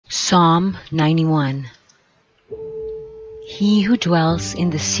Psalm 91. He who dwells in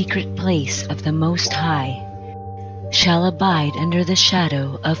the secret place of the Most High shall abide under the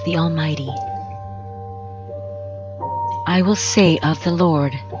shadow of the Almighty. I will say of the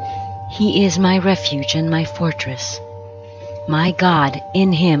Lord, He is my refuge and my fortress. My God,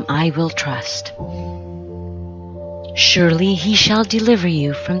 in Him I will trust. Surely He shall deliver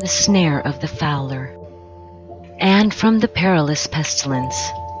you from the snare of the fowler, and from the perilous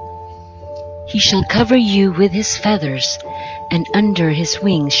pestilence. He shall cover you with His feathers, and under His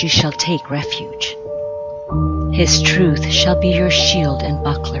wings you shall take refuge. His truth shall be your shield and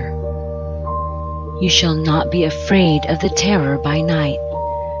buckler. You shall not be afraid of the terror by night,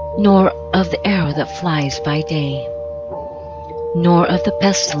 nor of the arrow that flies by day, nor of the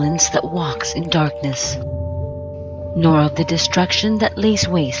pestilence that walks in darkness, nor of the destruction that lays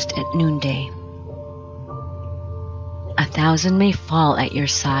waste at noonday. 1,000 may fall at your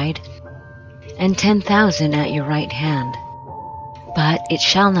side, and 10,000 at your right hand, but it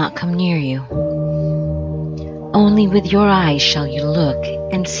shall not come near you. Only with your eyes shall you look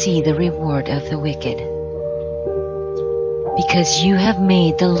and see the reward of the wicked. Because you have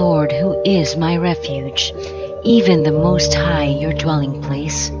made the Lord, who is my refuge, even the Most High, your dwelling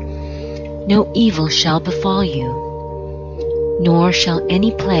place, no evil shall befall you, nor shall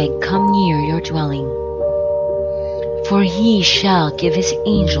any plague come near your dwelling. For He shall give His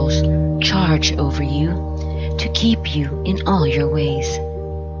angels charge over you, to keep you in all your ways.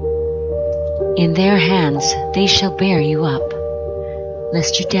 In their hands they shall bear you up,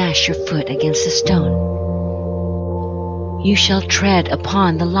 lest you dash your foot against a stone. You shall tread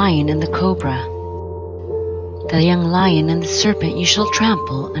upon the lion and the cobra. The young lion and the serpent you shall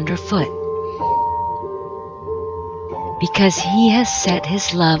trample underfoot. Because He has set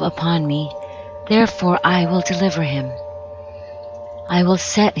His love upon me, therefore I will deliver him. I will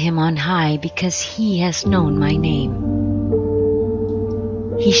set him on high, because he has known my name.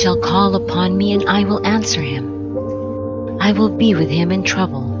 He shall call upon me, and I will answer him. I will be with him in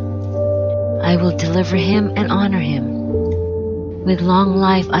trouble. I will deliver him and honor him. With long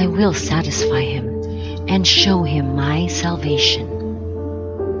life I will satisfy him, and show him my salvation.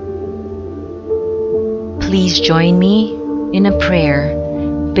 Please join me in a prayer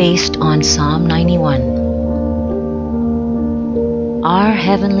based on Psalm 91. Our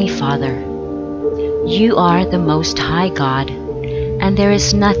Heavenly Father, You are the Most High God, and there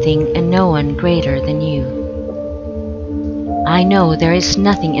is nothing and no one greater than You. I know there is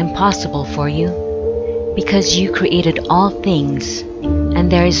nothing impossible for You, because You created all things,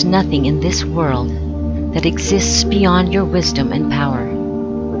 and there is nothing in this world that exists beyond Your wisdom and power.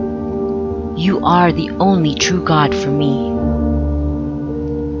 You are the only true God for me.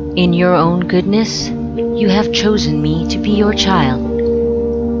 In Your own goodness, You have chosen me to be Your child.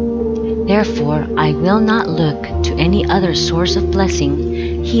 Therefore, I will not look to any other source of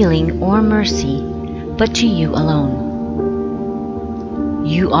blessing, healing, or mercy, but to You alone.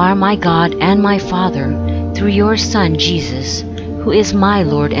 You are my God and my Father through Your Son, Jesus, who is my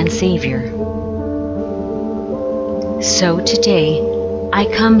Lord and Savior. So today, I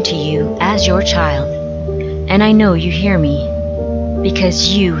come to You as Your child, and I know You hear me, because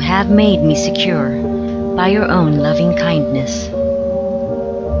You have made me secure by Your own loving kindness.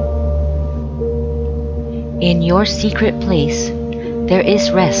 In Your secret place there is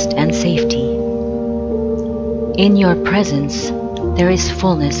rest and safety. In Your presence there is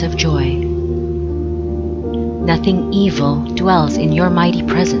fullness of joy. Nothing evil dwells in Your mighty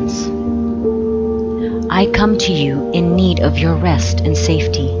presence. I come to You in need of Your rest and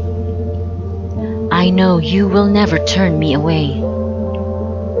safety. I know You will never turn me away.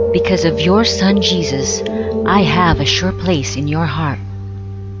 Because of Your Son Jesus, I have a sure place in Your heart.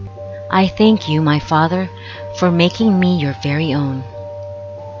 I thank You, my Father, for making me Your very own.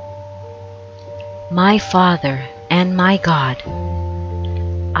 My Father and my God,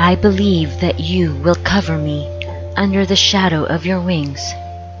 I believe that You will cover me under the shadow of Your wings,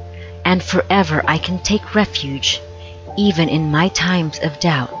 and forever I can take refuge, even in my times of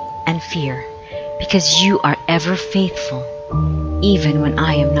doubt and fear, because You are ever faithful, even when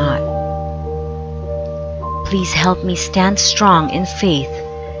I am not. Please help me stand strong in faith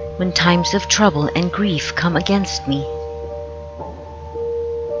when times of trouble and grief come against me.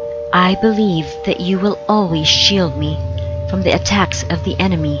 I believe that You will always shield me from the attacks of the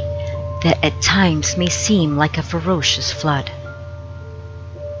enemy that at times may seem like a ferocious flood.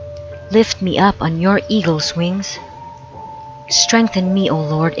 Lift me up on Your eagle's wings. Strengthen me, O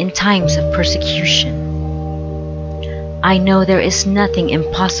Lord, in times of persecution. I know there is nothing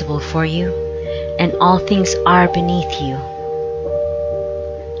impossible for You, and all things are beneath You.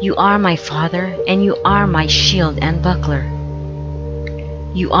 You are my Father, and you are my shield and buckler.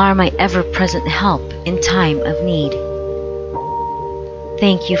 You are my ever-present help in time of need.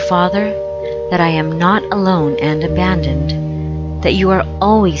 Thank you, Father, that I am not alone and abandoned, that you are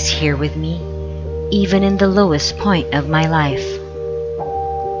always here with me, even in the lowest point of my life.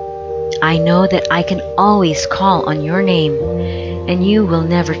 I know that I can always call on your name, and you will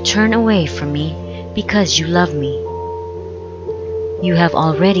never turn away from me because you love me. You have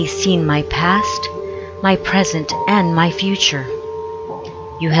already seen my past, my present, and my future.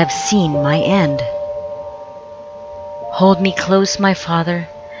 You have seen my end. Hold me close, my Father,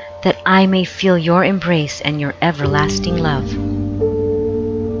 that I may feel your embrace and your everlasting love.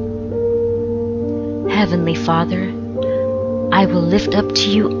 Heavenly Father, I will lift up to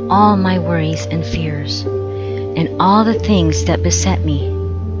you all my worries and fears, and all the things that beset me.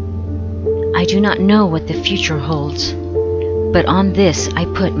 I do not know what the future holds, but on this I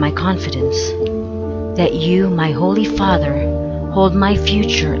put my confidence, that you, my Holy Father, hold my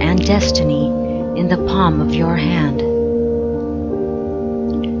future and destiny in the palm of your hand.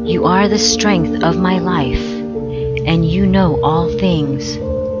 You are the strength of my life, and you know all things.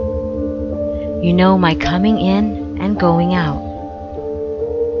 You know my coming in and going out.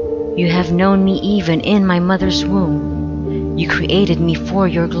 You have known me even in my mother's womb. You created me for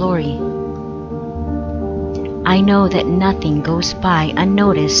your glory. I know that nothing goes by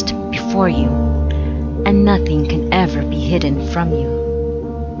unnoticed before you, and nothing can ever be hidden from you.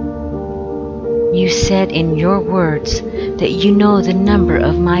 You said in your words that you know the number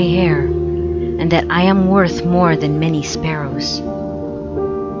of my hair, and that I am worth more than many sparrows.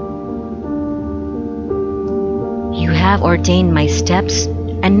 You have ordained my steps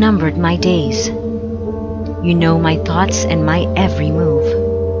and numbered my days. You know my thoughts and my every move.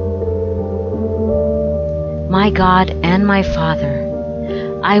 My God and my Father,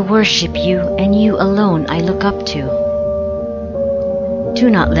 I worship you, and you alone I look up to. Do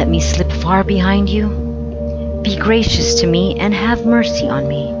not let me slip far behind you. Be gracious to me and have mercy on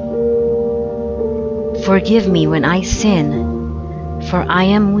me. Forgive me when I sin, for I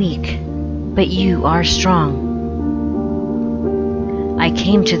am weak, but you are strong. I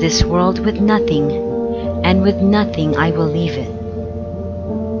came to this world with nothing, and with nothing I will leave it.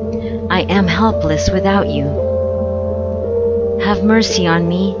 I am helpless without you. Have mercy on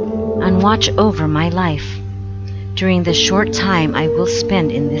me and watch over my life during the short time I will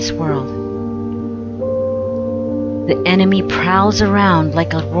spend in this world. The enemy prowls around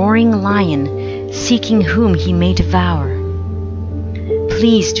like a roaring lion, seeking whom he may devour.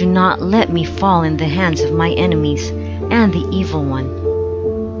 Please do not let me fall in the hands of my enemies and the evil one.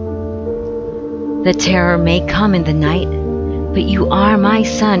 The terror may come in the night, but you are my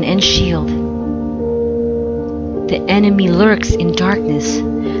sun and shield. The enemy lurks in darkness,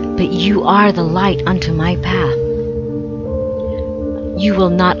 but you are the light unto my path. You will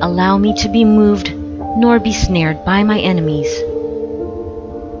not allow me to be moved, nor be snared by my enemies.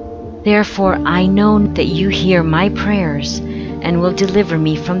 Therefore I know that you hear my prayers, and will deliver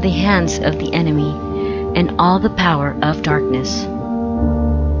me from the hands of the enemy, and all the power of darkness.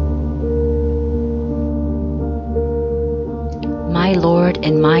 My Lord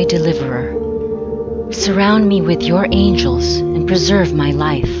and my deliverer, surround me with your angels and preserve my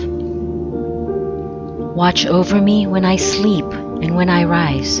life. Watch over me when I sleep and when I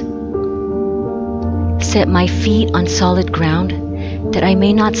rise. Set my feet on solid ground, that I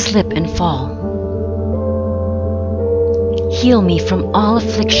may not slip and fall. Heal me from all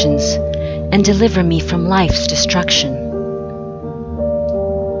afflictions and deliver me from life's destruction.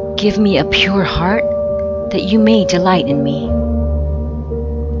 Give me a pure heart, that you may delight in me.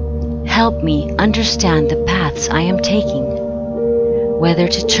 Help me understand the paths I am taking, whether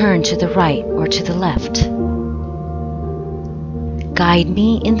to turn to the right or to the left. Guide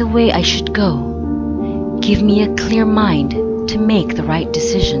me in the way I should go. Give me a clear mind to make the right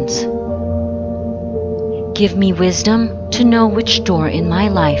decisions. Give me wisdom to know which door in my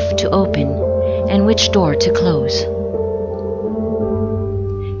life to open and which door to close.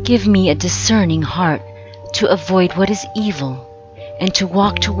 Give me a discerning heart to avoid what is evil and to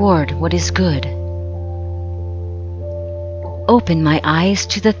walk toward what is good. Open my eyes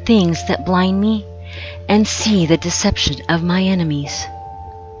to the things that blind me, and see the deception of my enemies.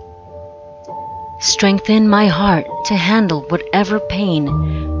 Strengthen my heart to handle whatever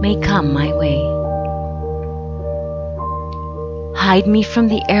pain may come my way. Hide me from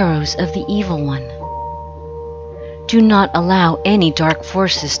the arrows of the evil one. Do not allow any dark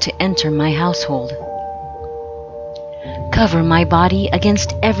forces to enter my household. Cover my body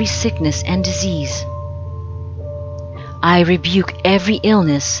against every sickness and disease. I rebuke every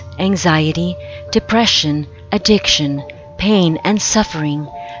illness, anxiety, depression, addiction, pain, and suffering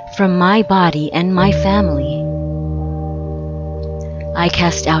from my body and my family. I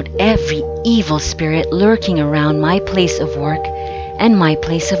cast out every evil spirit lurking around my place of work and my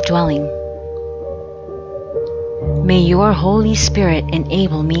place of dwelling. May your Holy Spirit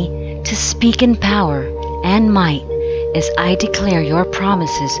enable me to speak in power and might as I declare your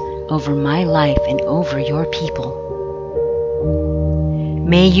promises over my life and over your people.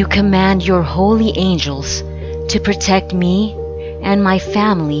 May you command your holy angels to protect me and my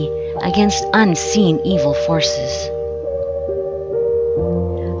family against unseen evil forces.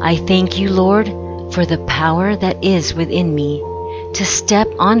 I thank you, Lord, for the power that is within me to step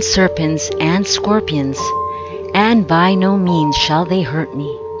on serpents and scorpions, and by no means shall they hurt me.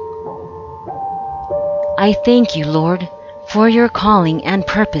 I thank you, Lord, for your calling and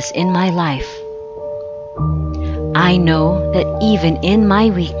purpose in my life. I know that even in my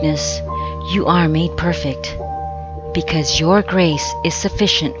weakness, you are made perfect, because your grace is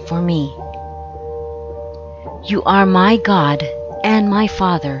sufficient for me. You are my God and my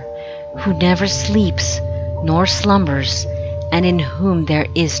Father, who never sleeps nor slumbers, and in whom there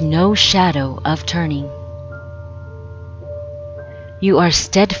is no shadow of turning. You are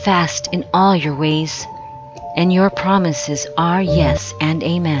steadfast in all your ways, and your promises are yes and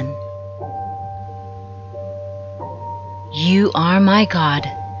amen. You are my God,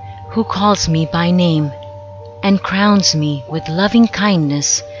 who calls me by name and crowns me with loving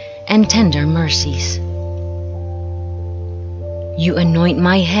kindness and tender mercies. You anoint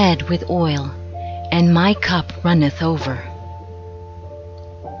my head with oil, and my cup runneth over.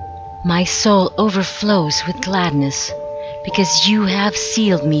 My soul overflows with gladness, because you have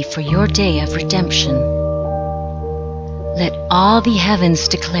sealed me for your day of redemption. Let all the heavens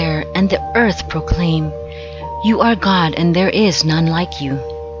declare and the earth proclaim, you are God and there is none like you.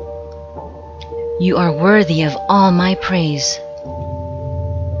 You are worthy of all my praise.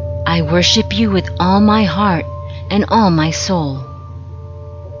 I worship you with all my heart and all my soul.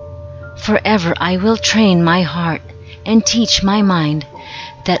 Forever I will train my heart and teach my mind,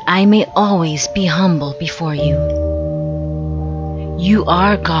 that I may always be humble before you. You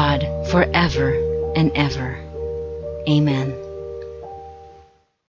are God forever and ever. Amen.